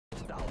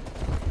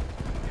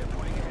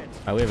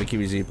Oh, we have a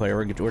QBZ player.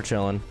 We're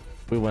chilling.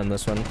 We win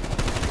this one.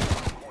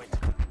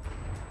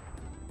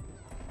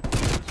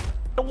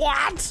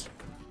 What?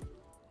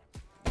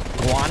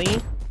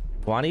 Guani?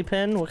 Guani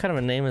pin? What kind of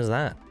a name is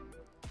that?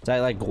 Is that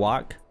like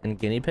guac and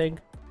guinea pig?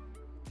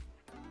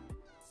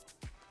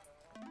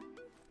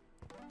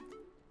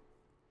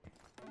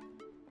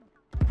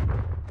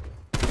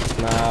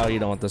 No, you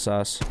don't want the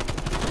sauce.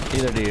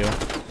 Neither do you.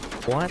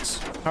 What?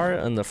 How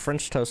in the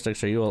French toast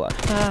sticks are you alive?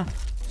 Ah.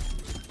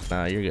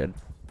 Nah, you're good.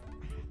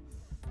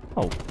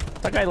 Oh,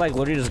 that guy like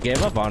literally just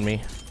gave up on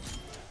me.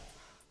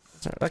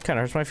 That kind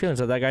of hurts my feelings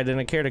that guy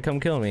didn't care to come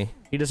kill me.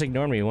 He just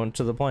ignored me and went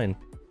to the plane.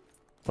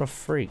 What a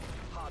freak.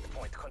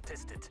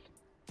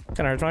 Kind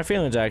of hurts my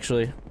feelings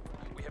actually.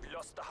 We have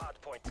lost the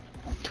hard point.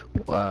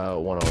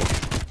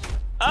 1-0.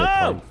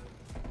 Oh!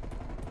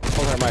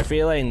 Don't hurt my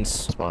feelings.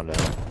 Spawn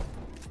down.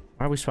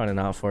 Why are we spawning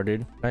out for,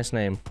 dude? Nice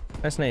name.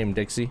 Nice name,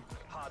 Dixie.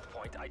 Hard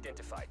point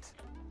identified.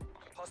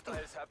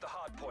 Hostiles have the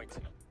hard point.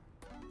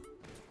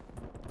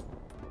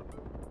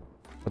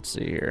 Let's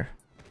see here.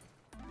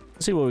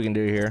 Let's see what we can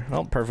do here.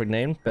 Oh, perfect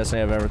name. Best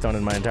name I've ever thrown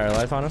in my entire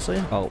life,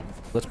 honestly. Oh,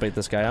 let's bait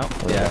this guy out.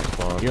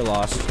 Yeah, you're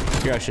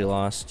lost. You're actually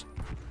lost.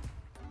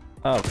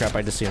 Oh, crap,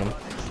 I just seen him.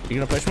 You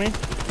gonna push me?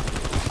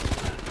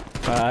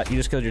 You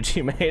just killed your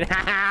teammate.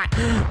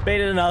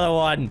 Baited another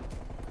one.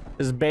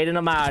 Just baiting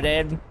him out,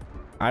 dude.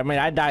 I mean,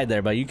 I died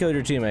there, but you killed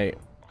your teammate.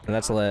 And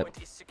that's lit.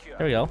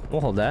 There we go.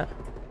 We'll hold that.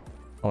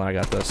 Hold on, I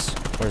got this.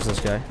 Where's this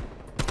guy?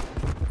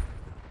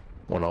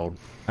 1-0.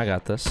 I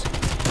got this.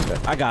 Okay.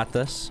 I got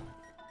this.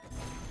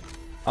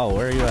 Oh,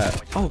 where are you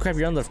at? Oh, crap,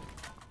 you're on the...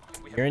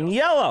 You're in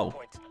yellow!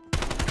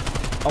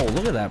 Oh,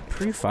 look at that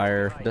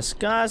pre-fire.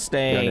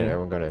 Disgusting.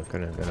 Go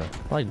to.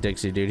 I like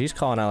Dixie, dude. He's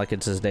calling out like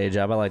it's his day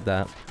job. I like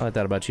that. I like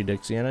that about you,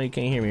 Dixie. I know you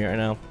can't hear me right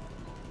now.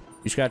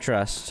 You just gotta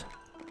trust.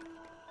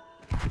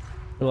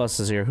 Who else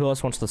is here? Who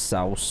else wants the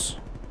sauce?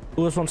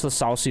 Who else wants the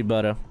saucy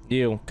butter?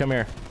 You, come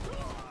here.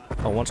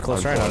 Oh, one's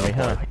close right on me,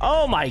 huh?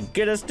 Oh my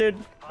goodness, dude.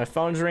 My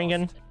phone's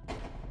ringing.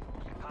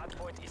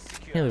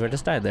 Can't believe I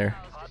just died there.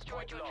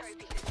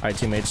 Alright,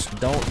 teammates,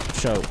 don't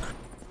choke.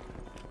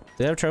 Do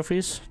they have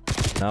trophies?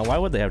 No, why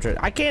would they have trophies?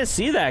 I can't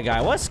see that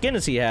guy. What skin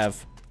does he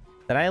have?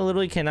 That I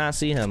literally cannot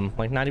see him.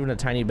 Like, not even a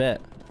tiny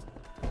bit.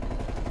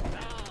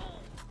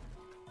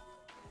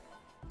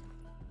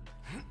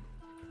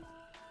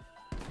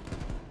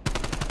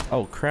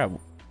 Oh, crap.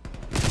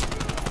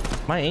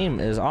 My aim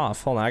is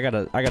off. Hold on, I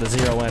gotta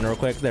zero in real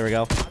quick. There we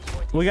go.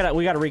 We gotta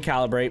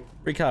recalibrate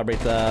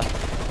the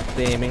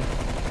aiming.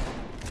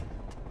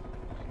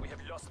 We have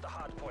lost the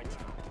hard point.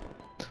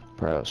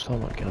 Bro,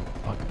 someone get a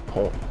fucking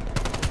point.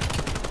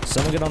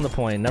 Someone get on the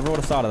point. Never would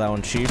have thought of that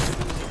one, Chief.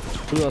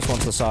 Who else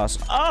wants the sauce?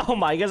 Oh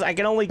my goodness, I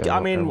can only,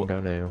 I mean,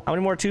 how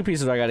many more 2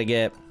 pieces do I gotta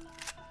get?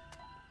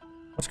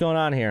 What's going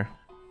on here?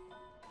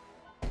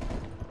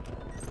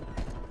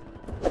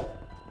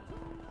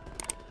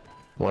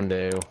 One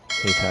day,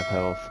 he's half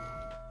health.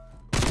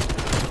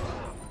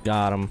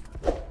 Got him.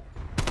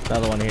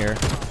 Another one here.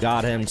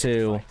 Got him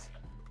too.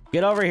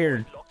 Get over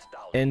here,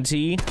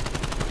 NT.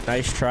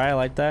 Nice try, I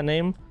like that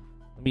name.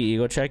 Let me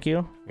ego check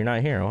you. You're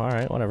not here. All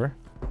right, whatever.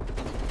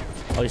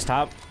 Oh, he's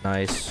top.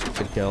 Nice.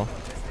 Good kill.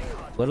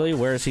 Literally,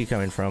 where is he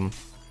coming from?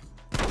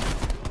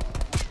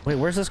 Wait,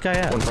 where's this guy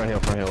at? One front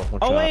hill. One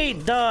oh, shot.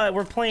 wait, duh.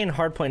 We're playing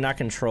hardpoint, not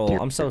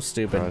control. I'm so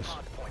stupid.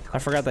 I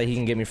forgot that he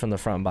can get me from the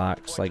front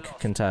box, like,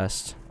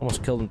 contest.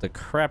 Almost killed the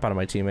crap out of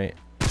my teammate.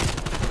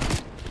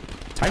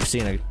 I've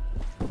seen it.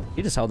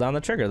 He just held down the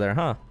trigger there,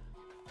 huh?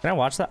 Can I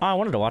watch that? Oh, I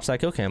wanted to watch that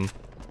kill cam.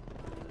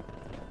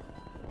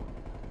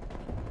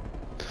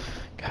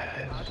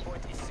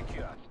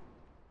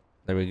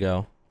 There we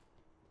go.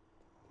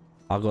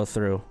 I'll go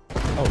through.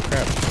 Oh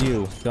crap,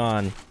 you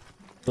gone.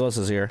 Who else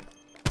is here?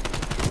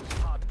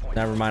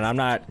 Never mind, I'm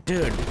not.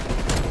 Dude,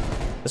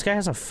 this guy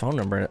has a phone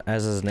number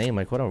as his name.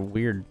 Like, what a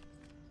weird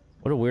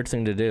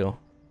thing to do.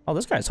 Oh,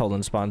 this guy's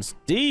holding spawns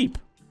deep.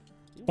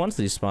 He wants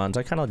these spawns.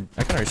 I kind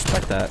of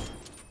respect that.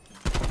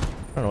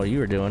 I don't know what you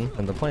were doing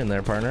in the plane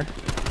there, partner.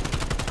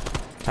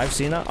 Type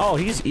Cena. Oh,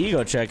 he's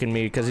ego checking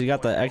me because he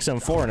got the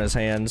XM4 in his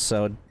hands,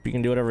 so he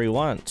can do whatever he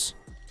wants.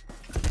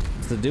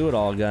 It's the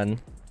do-it-all gun.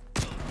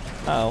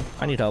 Uh oh,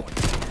 I need help.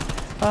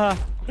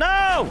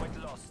 No!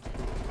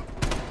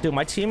 Dude,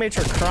 my teammates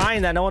are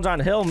crying that no one's on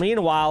hill.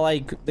 Meanwhile,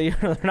 like,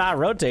 they're not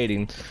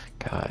rotating.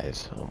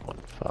 Guys, oh my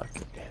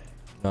fucking.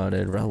 Oh,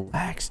 dude,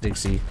 relax,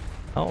 Dixie.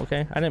 Oh,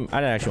 okay. I didn't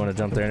actually want to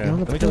jump there. No.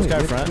 Let me kill this guy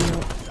up front.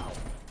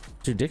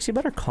 Dude, Dixie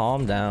better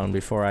calm down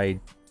before I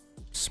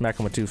smack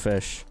him with 2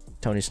 fish,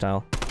 Tony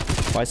style.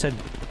 Oh, I said,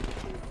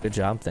 good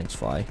job. Thanks,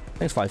 Fly.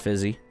 Thanks, Fly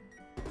Fizzy.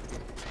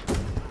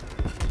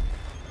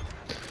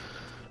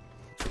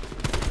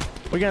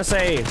 We're gonna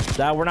say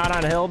that we're not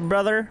on hill,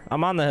 brother?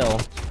 I'm on the hill.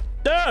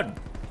 Dude!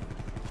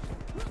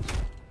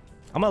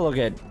 I'm gonna look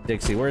at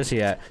Dixie. Where is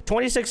he at?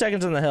 26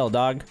 seconds in the hill,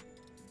 dog.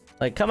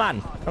 Like, come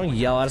on. Don't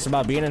yell at us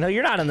about being in the hill.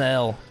 You're not in the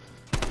hill.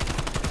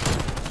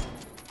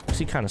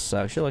 Dixie kind of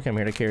sucks. You're like, I'm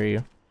here to carry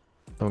you.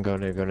 I'm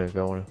going. Indicating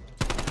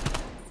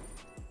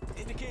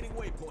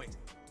waypoint.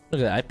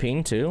 Look at that. I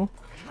pinged too.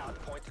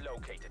 Hard point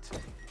located.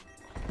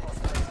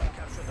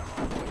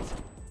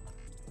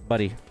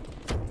 Buddy,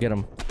 get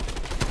him.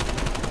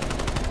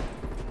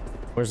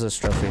 Where's this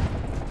trophy?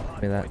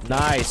 Give me that.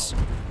 Nice.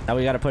 Now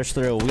we gotta push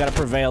through. We gotta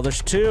prevail.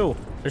 There's two.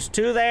 There's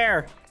two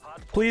there.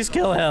 Please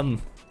kill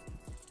him.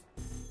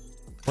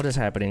 What is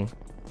happening?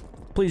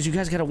 Please, you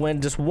guys gotta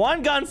win just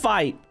one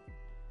gunfight.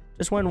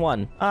 Just win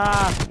one.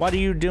 Ah, what are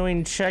you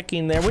doing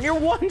checking there when you're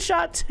one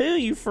shot too,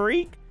 you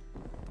freak?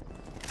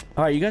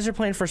 All right, you guys are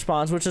playing for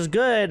spawns, which is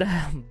good,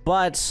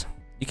 but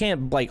you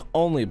can't like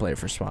only play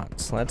for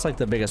spawns. That's like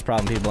the biggest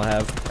problem people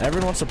have.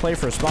 Everyone wants to play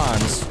for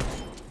spawns,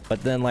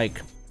 but then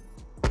like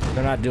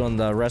they're not doing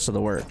the rest of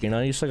the work. You know,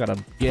 you still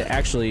gotta get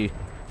actually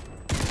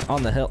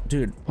on the hill,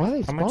 dude. Why are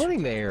they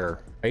spawning there?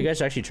 Are you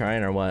guys actually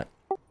trying or what?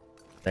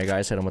 There,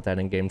 guys, hit him with that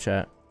in-game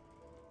chat.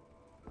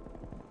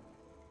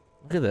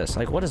 Look at this.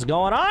 Like, what is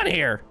going on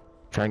here?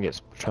 Try and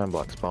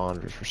block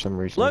spawners for some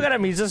reason. Look at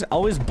him. He's just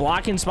always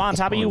blocking spawns.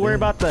 How about you worry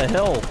about the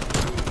hill?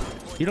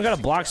 You don't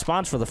gotta block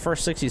spawns for the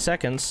first 60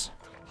 seconds.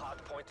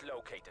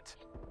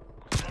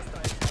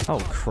 Oh,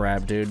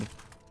 crap, dude.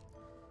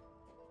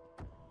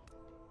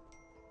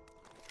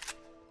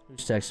 Who's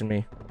texting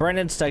me?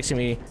 Brendan's texting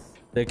me.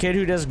 The kid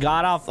who just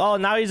got off. Oh,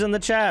 now he's in the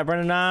chat.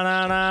 Brendan,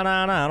 nah.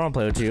 I don't wanna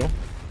play with you.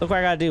 Look what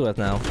I gotta deal with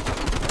now.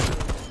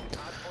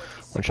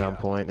 One shot on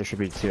point. There should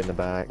be two in the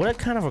back. What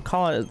kind of a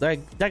call is that?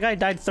 That guy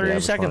died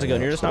 30 seconds ago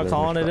and you're just not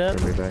calling it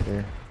in? Back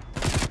here.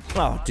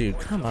 Oh, dude,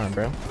 come on,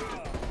 bro.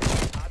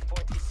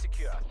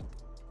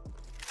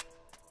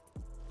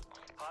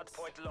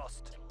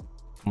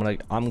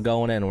 I'm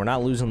going in. We're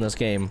not losing this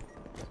game.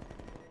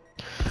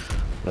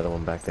 Another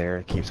one back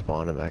there. Keep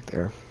spawning back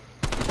there.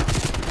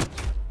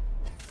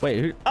 Wait,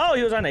 who? Oh,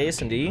 he was on Ace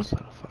and D.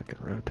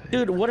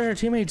 Dude, what are our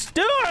teammates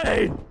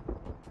doing?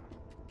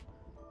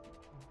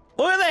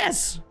 Look at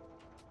this!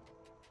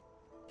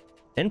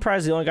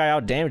 Enprize the only guy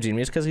out damaging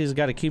me is because he's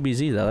got a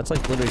QBZ though. That's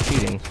like literally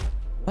cheating.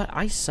 But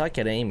I suck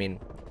at aiming.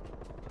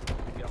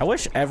 I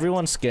wish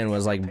everyone's skin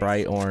was like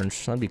bright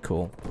orange. That'd be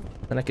cool.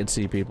 Then I could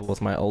see people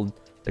with my old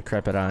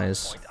decrepit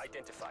eyes.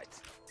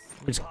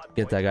 Just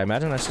get that guy.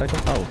 Imagine I stuck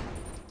him. Oh.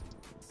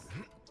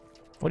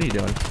 What are you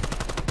doing?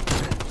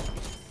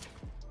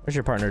 What's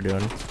your partner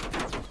doing?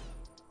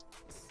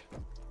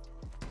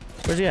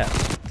 Where's he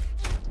at?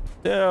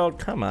 Dude,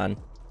 come on.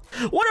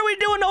 What are we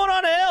doing going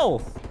on a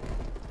hill?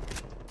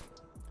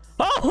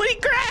 Holy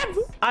crap!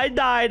 I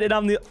died and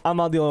I'm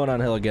not the only one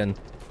on a hill again.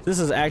 This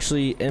is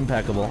actually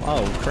impeccable.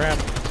 Oh crap.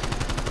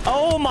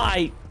 Oh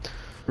my!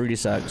 Rudy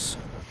sucks.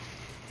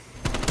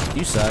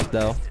 You suck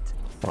though.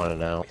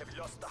 Spawning out.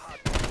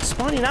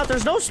 Spawning out?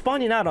 There's no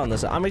spawning out on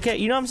this. I mean,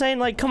 you know what I'm saying?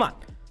 Like, come on.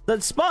 The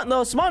spawn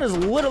is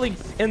literally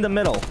in the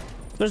middle.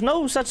 There's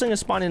no such thing as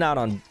spawning out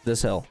on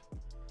this hill.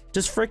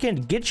 Just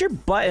freaking get your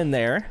butt in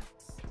there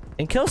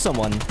and kill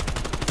someone.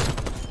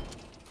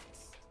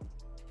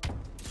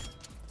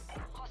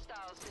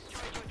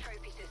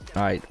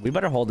 Alright, we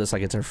better hold this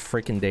like it's our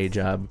freaking day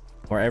job.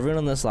 Where everyone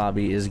in this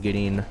lobby is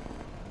getting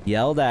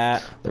yelled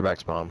at. They're back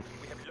spawn.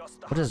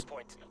 What is...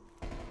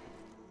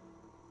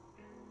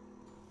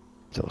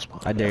 Still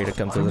spawn. I dare you to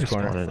come through this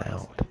corner.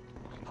 Out.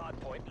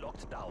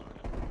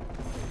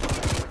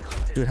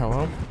 Dude,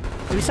 hello?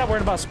 Can we stop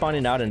worrying about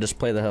spawning out and just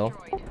play the hill?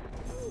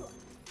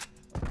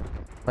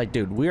 Like,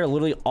 dude, we are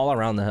literally all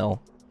around the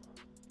hill.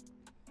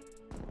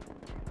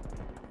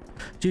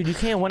 Dude, you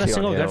can't win a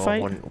single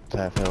gunfight?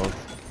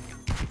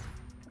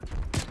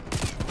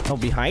 Oh,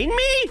 behind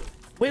me?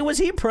 Wait, was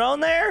he prone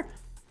there?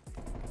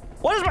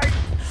 What is my...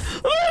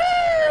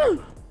 Ah!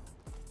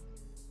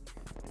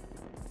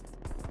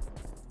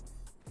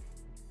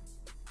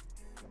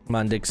 Come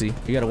on, Dixie.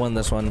 You gotta win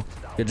this one.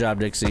 Good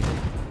job, Dixie.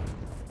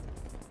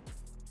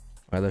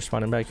 Alright, they're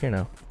spawning back here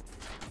now.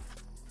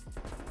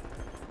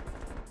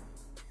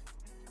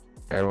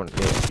 Everyone,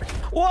 yeah.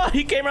 What?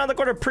 He came around the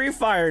corner,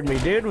 pre-fired me,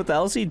 dude, with the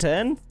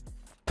LC-10?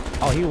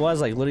 Oh, he was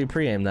like literally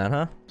pre-aimed that,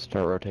 huh?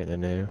 Start rotating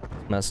new.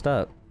 Messed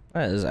up.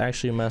 That is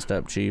actually messed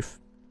up, Chief.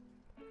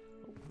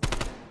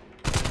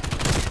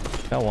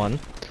 Got one. You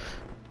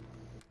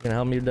gonna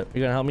help me? You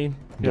gonna help me?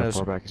 Go as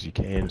far back as you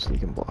can so you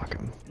can block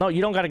him. No,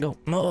 you don't gotta go.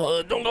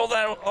 No, don't go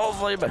that all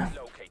the way back.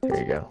 There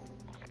you go.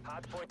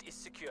 Hardpoint is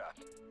secure.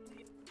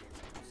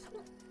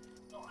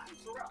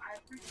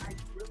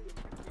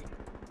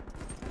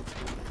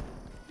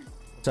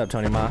 What's up,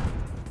 Tony Ma?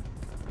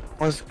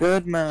 What's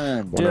good,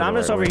 man? Dude, I'm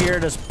just over here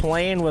just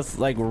playing with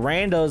like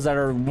randos that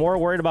are more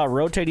worried about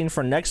rotating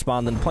for next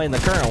spawn than playing the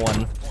current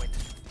one.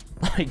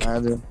 Like,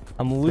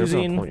 I'm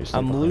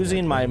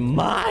losing my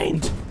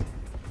mind.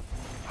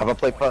 How about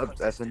play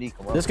pubs? SND,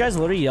 come on. This guy's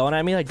literally yelling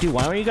at me like, dude,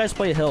 why don't you guys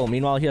play Hill?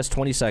 Meanwhile, he has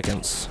 20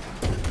 seconds.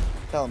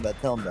 Tell him that,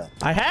 tell him that.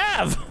 I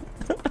have!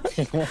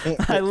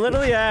 I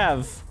literally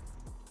have.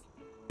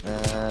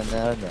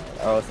 No.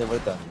 Oh, say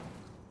what done.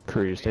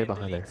 Crew, stay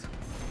behind there.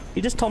 He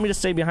just told me to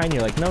stay behind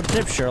you. Like, no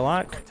dip,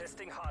 Sherlock.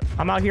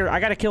 I'm out here. I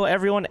gotta kill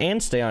everyone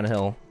and stay on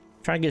Hill.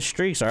 I'm trying to get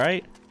streaks,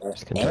 alright?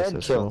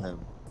 And kill him.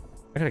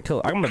 I gotta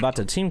kill. I'm about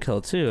to team kill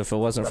too if it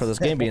wasn't for this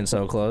game being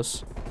so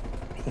close.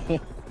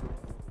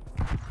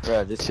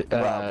 Bro, just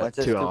what's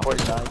this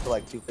 249 to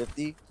like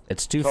 250?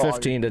 It's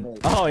 215 to.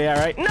 Oh yeah,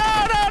 right. No,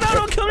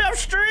 don't kill me off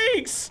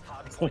streaks.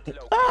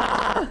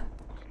 Ah!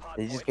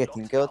 Did you just get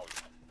team killed?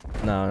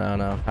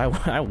 No.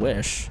 I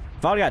wish.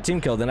 If I got team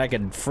killed, then I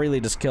could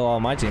freely just kill all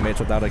my teammates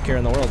without a care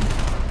in the world.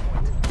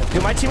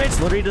 Dude, my teammates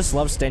literally just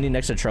love standing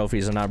next to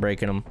trophies and not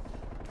breaking them.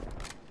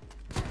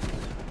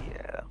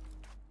 Yeah.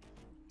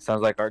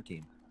 Sounds like our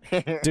team.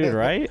 Dude,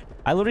 right?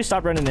 I literally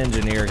stopped running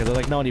engineer because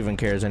like no one even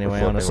cares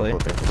anyway, honestly.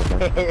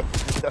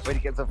 Nobody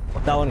gets a.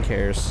 No one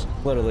cares,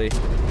 literally.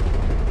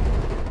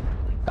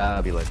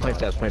 Be like,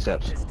 play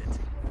steps.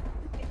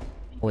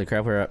 Holy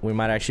crap, we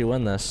might actually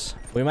win this.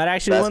 We might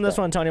actually win this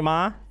one, Tony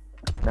Ma.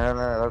 No,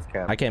 that's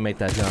cap. I can't make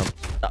that jump.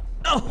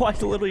 Oh, I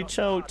literally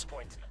choked.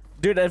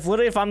 Dude,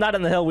 if I'm not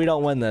in the hill, we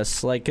don't win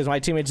this. Like, because my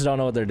teammates don't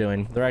know what they're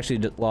doing. They're actually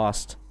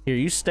lost. Here,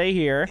 you stay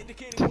here,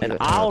 and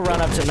I'll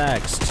run up to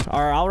next.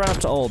 Or I'll run up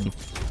to old.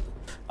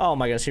 Oh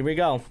my gosh, here we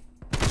go.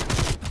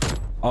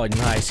 Oh,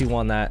 nice, he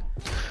won that.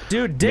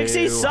 Dude,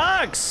 Dixie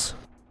sucks!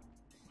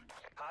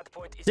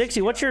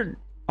 Dixie, what's your...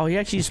 Oh, he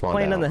actually is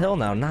playing in the hill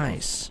now.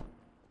 Nice.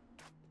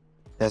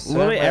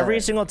 Literally every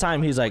single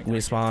time he's like, we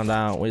spawned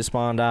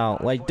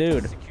out. Like,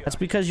 dude, that's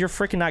because you're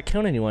freaking not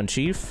killing anyone,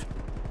 Chief.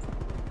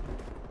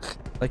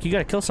 Like, you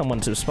gotta kill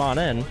someone to spawn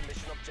in.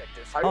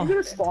 How are you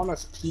gonna spawn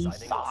as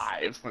P5? How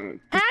are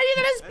you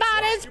gonna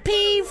spawn as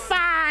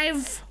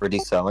P5? Rudy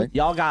selling.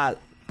 Y'all got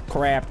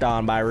crapped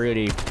on by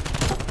Rudy.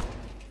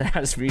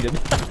 I just muted.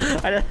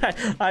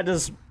 I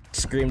just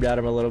screamed at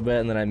him a little bit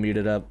and then I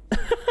muted up.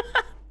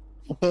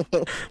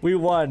 We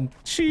won.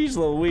 Jeez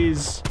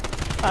Louise.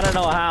 I don't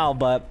know how,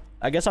 but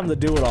I guess I'm the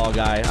do-it-all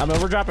guy. I mean,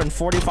 we're dropping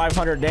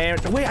 4,500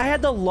 damage. Wait, I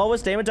had the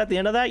lowest damage at the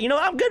end of that? You know,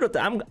 I'm good with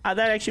that. That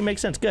actually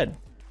makes sense. Good.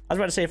 I was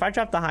about to say, if I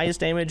drop the highest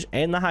damage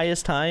and the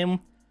highest time,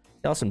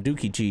 y'all some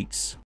dookie cheeks.